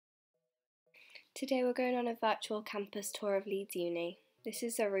Today we're going on a virtual campus tour of Leeds Uni. This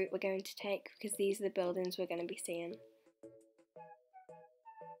is the route we're going to take because these are the buildings we're going to be seeing.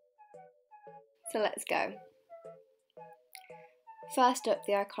 So let's go. First up,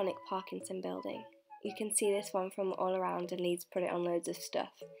 the iconic Parkinson building. You can see this one from all around, and Leeds put it on loads of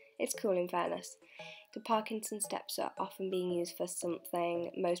stuff. It's cool in fairness. The Parkinson steps are often being used for something,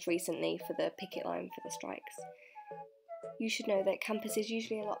 most recently for the picket line for the strikes. You should know that campus is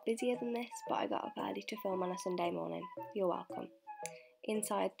usually a lot busier than this, but I got up early to film on a Sunday morning. You're welcome.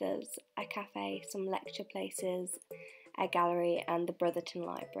 Inside there's a cafe, some lecture places, a gallery and the Brotherton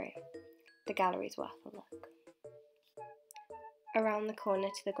Library. The gallery's worth a look. Around the corner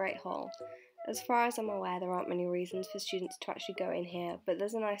to the Great Hall. As far as I'm aware, there aren't many reasons for students to actually go in here, but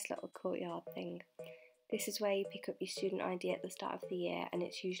there's a nice little courtyard thing. This is where you pick up your student ID at the start of the year, and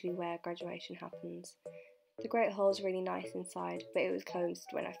it's usually where graduation happens. The Great Hall is really nice inside, but it was closed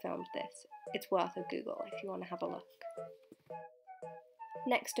when I filmed this. It's worth a Google if you want to have a look.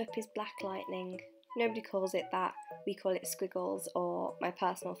 Next up is Black Lightning. Nobody calls it that, we call it Squiggles, or my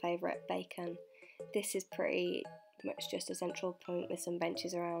personal favourite, Bacon. This is pretty much just a central point with some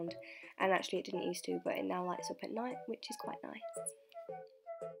benches around, and actually it didn't used to, but it now lights up at night, which is quite nice.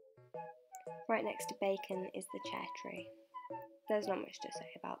 Right next to Bacon is the Chair Tree. There's not much to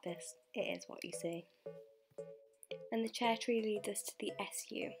say about this, it is what you see. And the Chair Tree leads us to the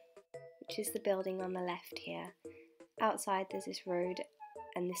SU, which is the building on the left here. Outside there's this road,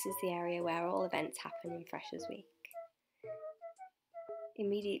 and this is the area where all events happen in Freshers Week.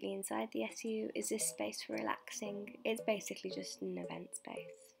 Immediately inside the SU is this space for relaxing. It's basically just an event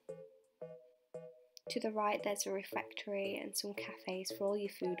space. To the right there's a refectory and some cafes for all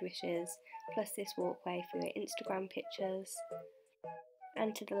your food wishes, plus this walkway for your Instagram pictures.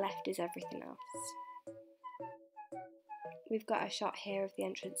 And to the left is everything else. We've got a shot here of the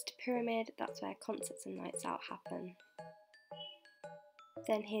entrance to Pyramid, that's where concerts and nights out happen.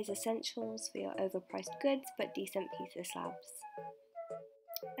 Then here's Essentials for your overpriced goods but decent pizza slabs.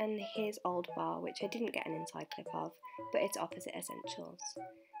 And here's Old Bar, which I didn't get an inside clip of, but it's opposite Essentials.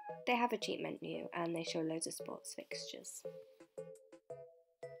 They have a cheap menu and they show loads of sports fixtures.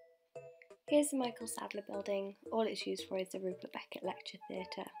 Here's the Michael Sadler building. All it's used for is the Rupert Beckett Lecture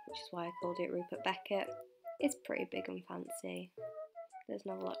Theatre, which is why I called it Rupert Beckett. It's pretty big and fancy. There's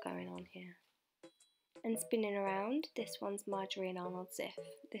not a lot going on here. And spinning around, this one's Marjorie and Arnold Ziff.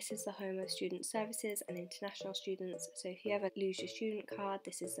 This is the home of student services and international students, so if you ever lose your student card,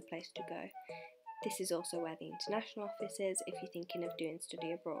 this is the place to go. This is also where the international office is if you're thinking of doing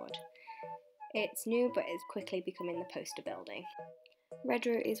study abroad. It's new, but it's quickly becoming the poster building. Red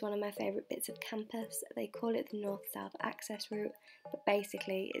Route is one of my favourite bits of campus. They call it the North-South Access Route, but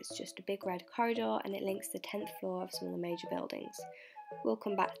basically it's just a big red corridor and it links the 10th floor of some of the major buildings. We'll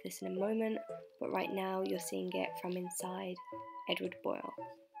come back to this in a moment, but right now you're seeing it from inside Edward Boyle.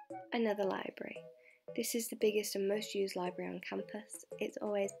 Another library. This is the biggest and most used library on campus. It's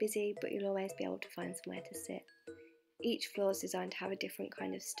always busy, but you'll always be able to find somewhere to sit. Each floor is designed to have a different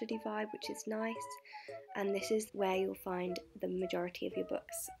kind of study vibe, which is nice, and this is where you'll find the majority of your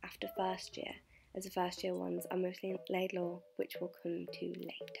books after first year, as the first year ones are mostly Laidlaw, which we'll come to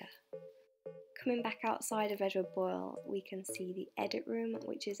later. Coming back outside of Edward Boyle, we can see the Edit Room,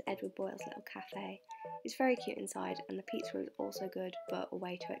 which is Edward Boyle's little cafe. It's very cute inside, and the pizza is also good, but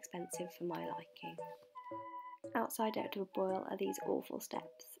way too expensive for my liking. Outside Edward Boyle are these awful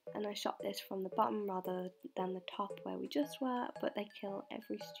steps, and I shot this from the bottom rather than the top where we just were, but they kill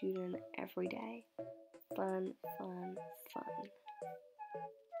every student every day. Fun, fun, fun.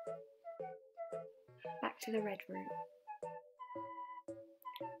 Back to the Red Room.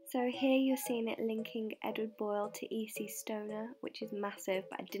 So here you're seeing it linking Edward Boyle to EC Stoner, which is massive,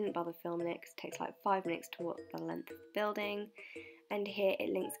 but I didn't bother filming it because it takes like 5 minutes to walk the length of the building. And here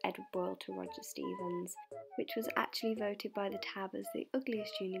it links Edward Boyle to Roger Stevens, which was actually voted by the Tab as the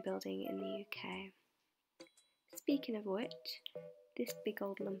ugliest uni building in the UK. Speaking of which, this big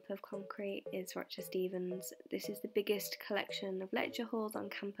old lump of concrete is Roger Stevens. This is the biggest collection of lecture halls on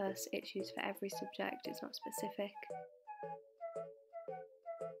campus. It's used for every subject, it's not specific.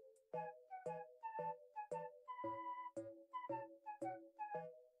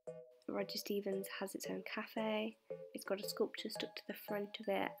 Roger Stevens has its own cafe, it's got a sculpture stuck to the front of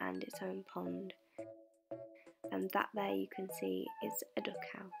it and its own pond. And that there you can see is a duck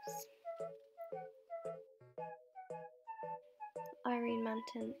house. Irene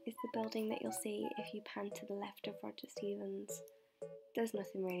Manton is the building that you'll see if you pan to the left of Roger Stevens. There's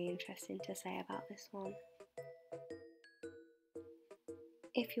nothing really interesting to say about this one.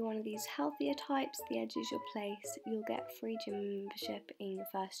 If you're one of these healthier types, the Edge is your place. You'll get free gym membership in your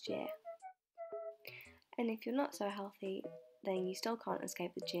first year. And if you're not so healthy, then you still can't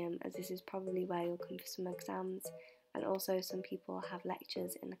escape the gym, as this is probably where you'll come for some exams, and also some people have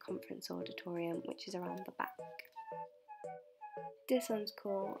lectures in the conference auditorium, which is around the back. This one's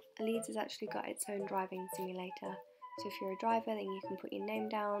cool. Leeds has actually got its own driving simulator, so if you're a driver then you can put your name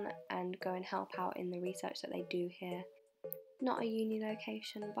down and go and help out in the research that they do here. Not a uni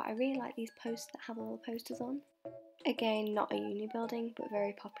location, but I really like these posts that have all the posters on. Again, not a uni building, but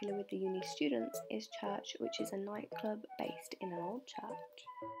very popular with the uni students, is Church, which is a nightclub based in an old church.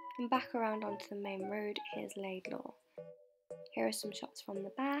 And back around onto the main road, here's Laidlaw. Here are some shots from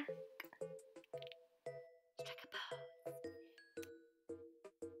the back.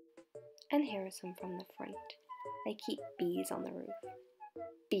 And here are some from the front. They keep bees on the roof.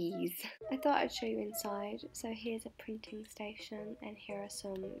 Bees. I thought I'd show you inside. So here's a printing station, and here are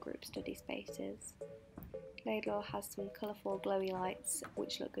some group study spaces. Laidlaw has some colourful glowy lights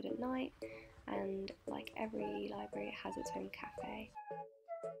which look good at night, and like every library it has its own cafe.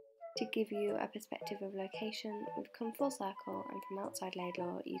 To give you a perspective of location, we've come full circle, and from outside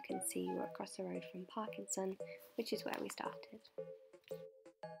Laidlaw you can see we're across the road from Parkinson, which is where we started.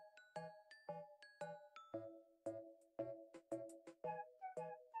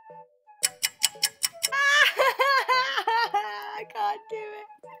 I can't do it.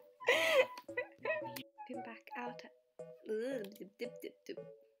 Been back out at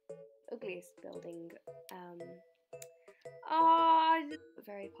ugliest building.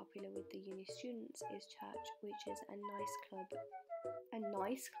 Very popular with the uni students is Church, which is a nice club. A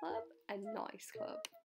nice club? A nice club.